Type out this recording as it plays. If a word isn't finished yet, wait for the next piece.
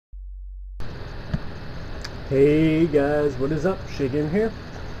Hey guys, what is up? Shagan here,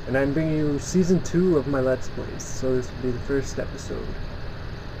 and I'm bringing you season 2 of my Let's Plays. So this will be the first episode.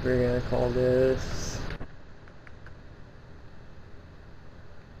 We're gonna call this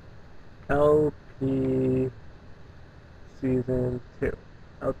LP Season 2.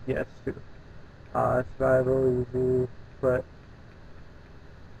 LPS2. Survival, easy, but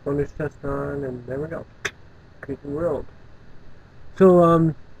bonus test on, and there we go. Creepy world.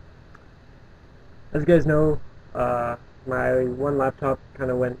 So, as you guys know, my one laptop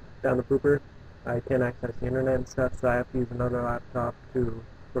kind of went down the pooper. I can't access the internet and stuff, so I have to use another laptop to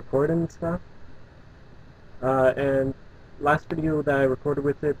record and stuff. And last video that I recorded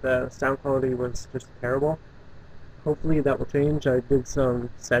with it, the sound quality was just terrible. Hopefully that will change. I did some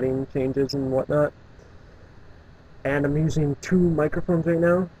setting changes and whatnot. And I'm using two microphones right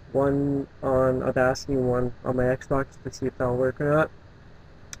now, one on Audacity and one on my Xbox to see if that'll work or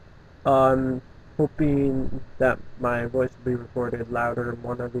not. Hoping that my voice will be recorded louder in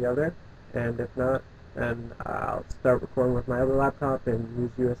one or the other, and if not, then I'll start recording with my other laptop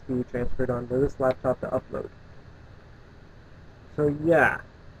and use USB transferred onto this laptop to upload. So yeah,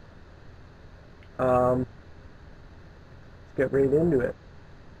 let's get right into it.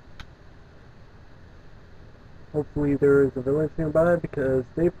 Hopefully there is a village nearby because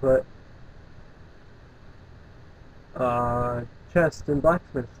they put chests and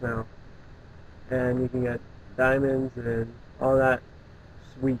blacksmiths now. And you can get diamonds and all that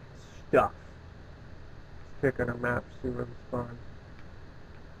sweet stuff. Let's check on our map, see where we spawn.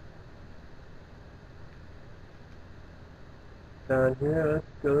 Down here, let's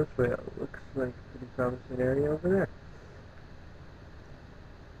go this way. It looks like a pretty promising area over there.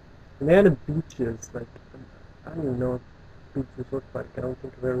 And they had beaches, like, I don't even know what beaches look like. I don't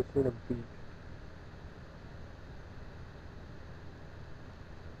think I've ever seen a beach.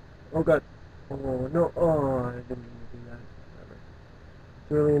 Oh god. Oh no, oh, I didn't mean to do that. Whatever.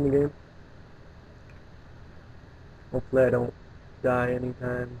 It's early in the game. Hopefully I don't die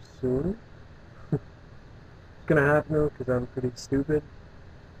anytime soon. It's gonna happen though, because I'm pretty stupid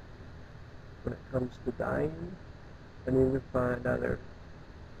when it comes to dying. I need to find either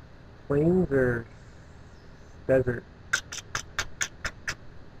plains or desert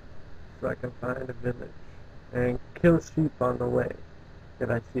so I can find a village and kill sheep on the way if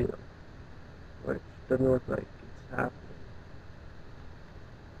I see them, which doesn't look like it's happening.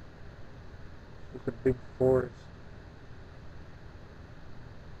 It's just a big forest.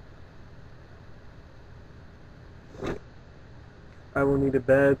 I will need a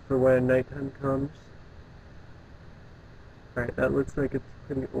bed for when nighttime comes. Alright, that looks like it's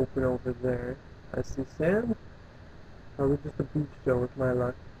pretty open over there. I see sand? Probably just a beach though with my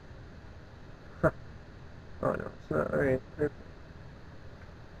luck. Huh. Oh no, it's not. Alright, perfect.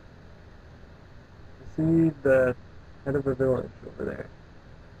 I see the head of a village over there.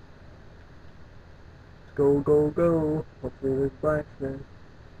 Let's go, go, go. Hopefully there's blacksmith.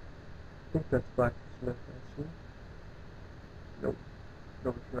 I think that's blacksmith, actually. Nope. No,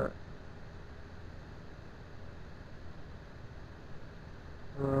 it's not.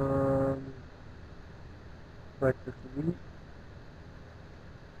 Like this wheat.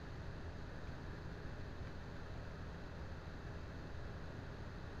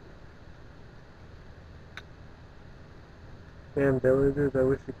 Damn villagers, I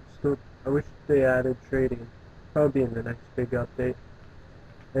wish they added trading. Probably in the next big update.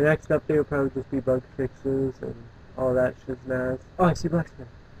 The next update will probably just be bug fixes and all that shiznaz. Oh, I see blacksmith.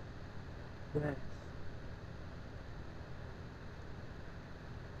 Yes.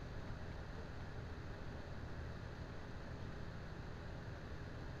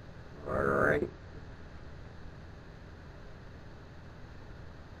 Alright.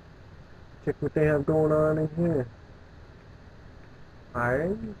 Check what they have going on in here.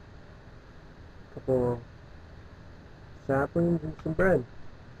 Iron. Couple of saplings and some bread.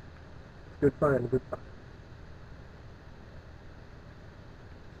 Good find, good find.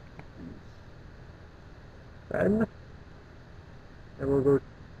 Bread. And we'll go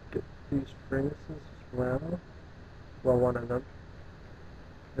get these furnaces as well. Well, one of them.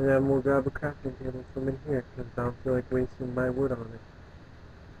 And then we'll grab a crafting table from in here, because I don't feel like wasting my wood on it.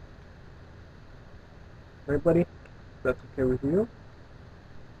 Alright, buddy? If that's okay with you.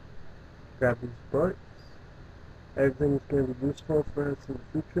 Grab these books. Everything's going to be useful for us in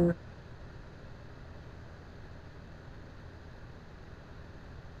the future.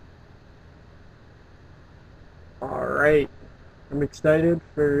 Alright. I'm excited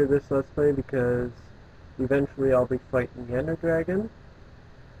for this Let's Play because eventually I'll be fighting the Ender Dragon.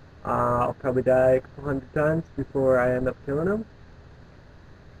 I'll probably die a couple hundred times before I end up killing him.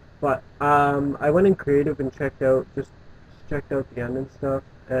 But I went in creative and just checked out the end and stuff,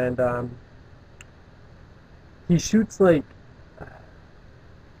 and he shoots like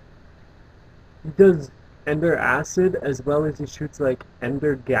he does ender acid as well as he shoots like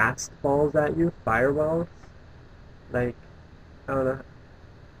ender gas balls at you, fireballs. Like I don't know.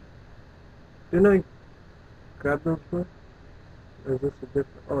 Didn't I grab those books? Or is this a different?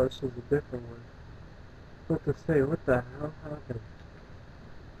 Oh, this is a different one. What to say? What the hell happened?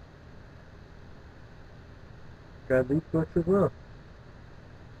 Grab these books as well.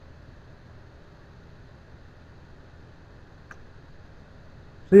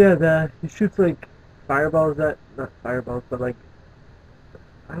 So yeah, he shoots like fireballs at not fireballs, but like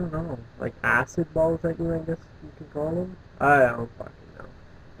I don't know, like acid balls at you. I guess you could call them. I don't fucking know.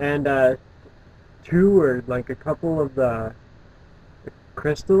 And two or like a couple of the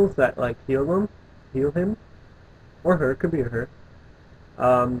crystals that like heal him or her, could be her.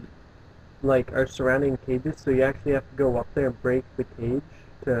 Um, like are surrounding cages, so you actually have to go up there and break the cage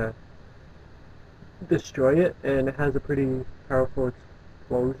to destroy it, and it has a pretty powerful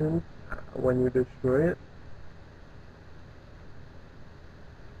explosion when you destroy it.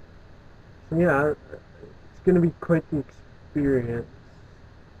 So yeah, it's gonna be quite the experience.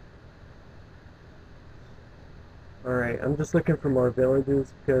 Alright, I'm just looking for more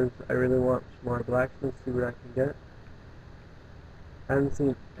villages because I really want more blacksmiths, see what I can get. I haven't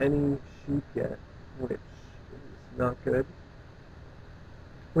seen any sheep yet, which is not good.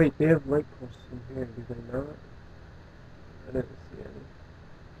 Wait, they have light posts in here, do they not? I didn't see any.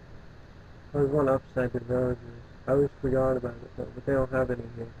 There's one upside the villages. I always forgot about it though, but they don't have any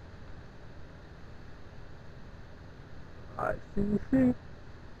here. I see.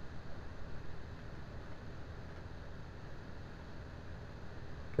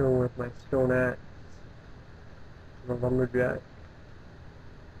 Going with my stone axe. The lumberjack.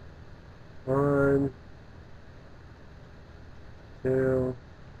 One, two,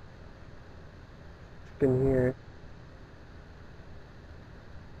 chicken here.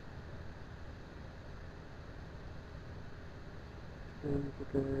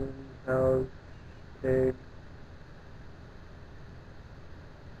 Chicken, house, pig.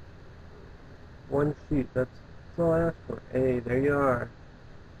 One sheep, that's all I asked for. Hey, there you are.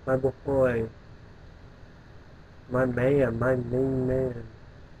 My boy. My man, my main man.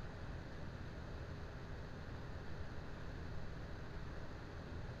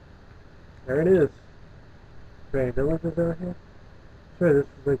 There it is. Great villages out here? Sure, this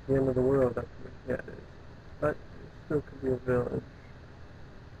is like the end of the world. Yeah, it is. But it still could be a village.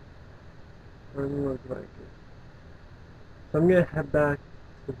 Doesn't look like it. So I'm gonna head back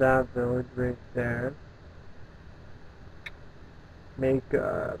to that village right there. Make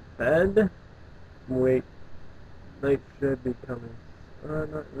a bed. Wait, night should be coming.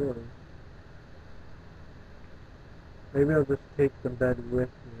 Not really. Maybe I'll just take the bed with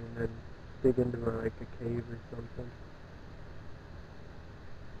me and then dig into like a cave or something.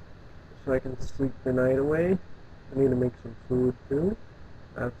 So I can sleep the night away. I need to make some food too.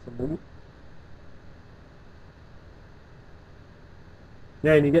 Have some meat.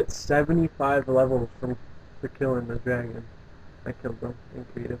 Yeah, and you get 75 levels for killing the dragon. I killed them in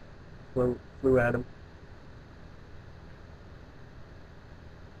creative. Flew at him.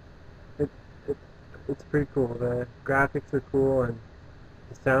 It, it, it's pretty cool. The graphics are cool and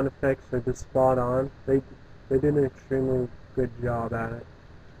the sound effects are just spot on. They did an extremely good job at it.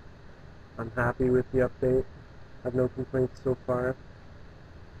 I'm happy with the update. I have no complaints so far.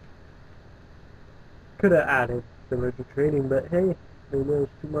 Could have added villager trading, but hey, maybe it was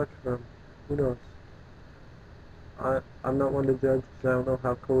too much for him. Who knows? I'm not one to judge because I don't know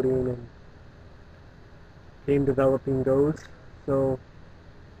how coding and game developing goes. So,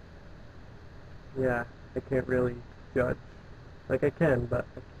 yeah, I can't really judge. Like I can, but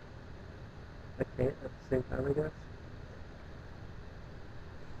I can't at the same time, I guess.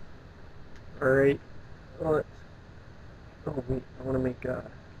 Alright, let's... Oh wait, I want to make a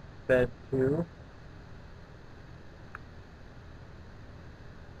bed too.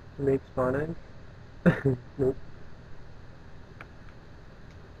 Make spawn eggs? Nope.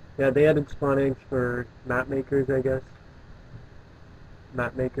 Yeah, they added spawn eggs for map makers, I guess.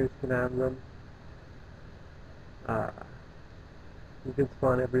 Map makers can have them. You can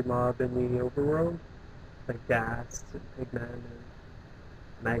spawn every mob in the overworld, like gas and pigmen and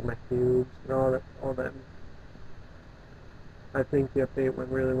magma cubes and all them. I think the update went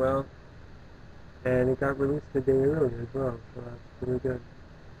really well, and it got released a day early as well, so that's pretty good,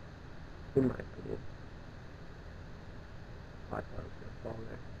 in my opinion. I thought I was gonna fall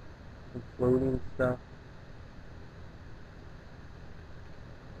there. Some floating stuff.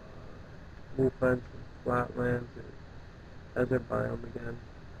 We find some flatlands or desert biome again.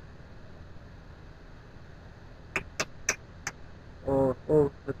 Oh,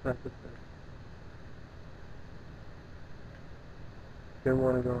 that's bad. Didn't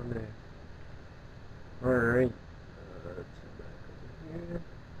want to go in there. Alright. Let's go back over here.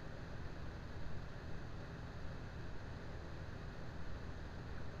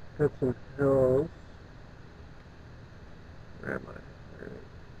 Got some hills. Where am I?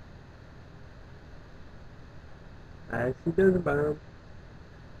 Alright. I see desert biome.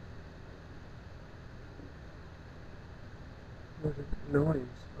 What's the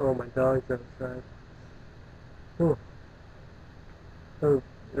noise? Oh, my dog's outside. Oh. Oh,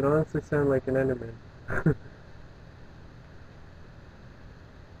 it honestly sounded like an Enderman.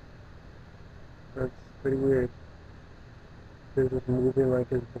 That's pretty weird. They're just moving like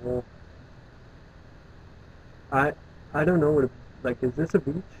his bowl. I I don't know what like, is this a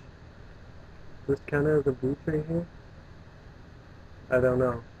beach? Is this kind of a beach right here? I don't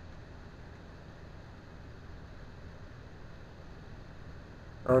know.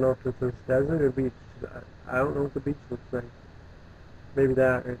 I don't know if it's a desert or beach. I don't know what the beach looks like. Maybe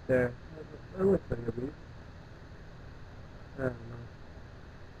that right there. That looks like a beach. I don't know.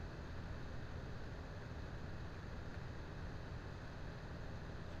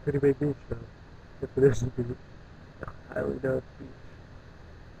 It's a pretty big beach though. If it is a beach. I highly doubt it's a beach.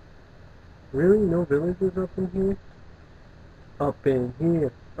 Really? No villages up in here? Up in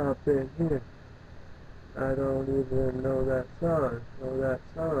here. Up in here. I don't even know that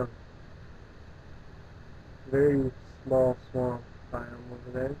song. Very small swamp biome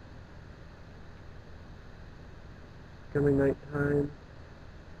over there. Coming nighttime,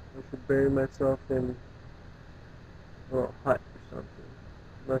 I should bury myself in a little hut or something.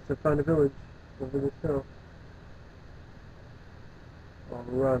 Unless I find a village over this hill. I'll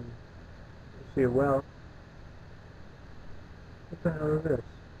run. I see a well. What the hell is this?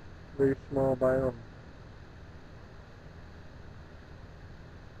 Very small biome.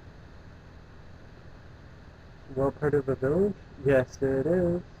 Well, part of a village? Yes, it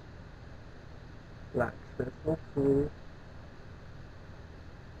is. Blacksmith, hopefully.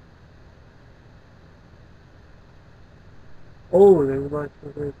 Oh, there's a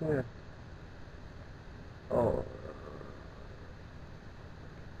blacksmith right there. Oh,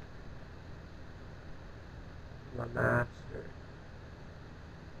 my master.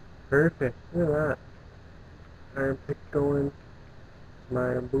 Perfect. Look at that. Iron pick going. Some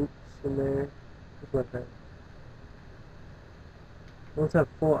iron boots in there. Just like that. Let's have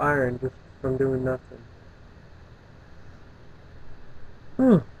full iron just from doing nothing.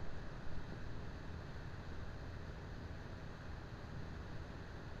 Hmm.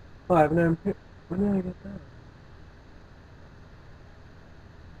 Oh, I have an iron pick. When did I get that?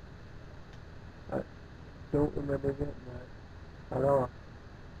 I don't remember getting that at all.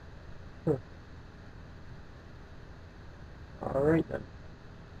 Huh. Alright then.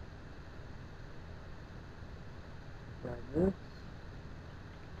 Grab this.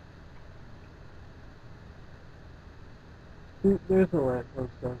 See, there's the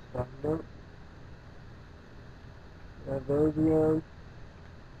lamppost I was talking about. Have those around.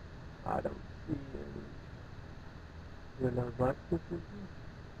 I don't see any. Is there another blacksmith in here?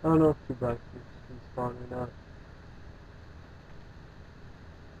 I don't know if two blacksmiths can spawn or not.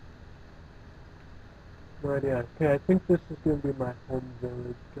 No idea. Okay, I think this is going to be my home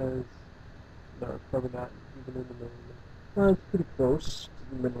village, because no, it's probably not even in the middle of it. Well, it's pretty close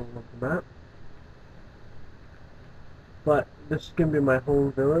to the middle of the map. But this is going to be my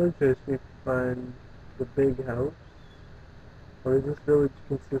home village. I just need to find the big house. Or does this village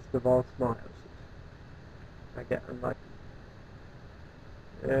consist of all small houses? I get unlucky.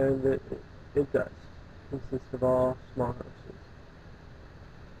 And it does consist of all small houses.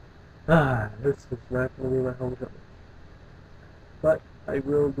 Ah, this is not going to be my home village. But I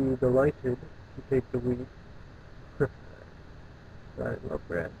will be delighted to take the wheat. I love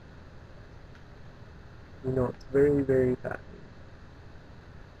bread. You know, it's very, very fattening.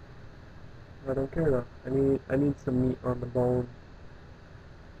 I don't care though. I need some meat on the bone.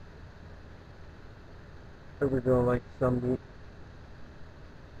 Every girl likes some meat.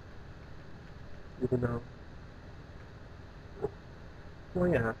 Even though, well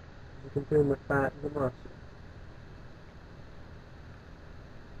yeah, you can turn the fat into muscle.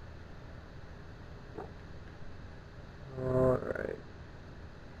 Alright.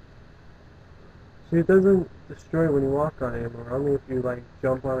 See, it doesn't destroy when you walk on it, or only if you like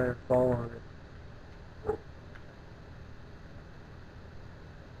jump on it or fall on it.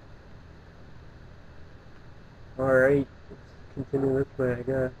 Alright, let's continue this way, I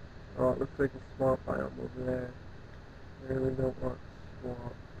guess. Oh, it looks like a swamp biome over there. I really don't want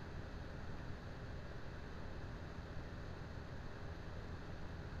swamp.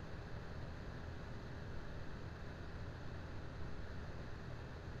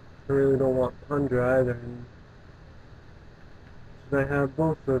 I really don't want tundra either. And should I have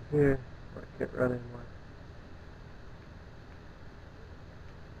both of here? I can't run anymore.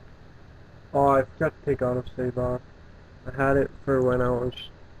 Oh, I forgot to take autosave off. I had it for when I was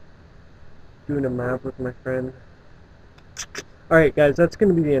doing a map with my friend. Alright guys, that's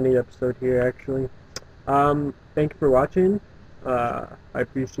going to be the end of the episode here actually. Thank you for watching. I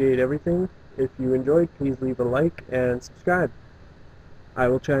appreciate everything. If you enjoyed, please leave a like and subscribe. I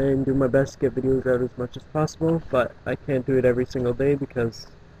will try and do my best to get videos out as much as possible, but I can't do it every single day because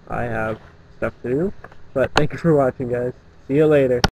I have stuff to do. But thank you for watching guys. See you later.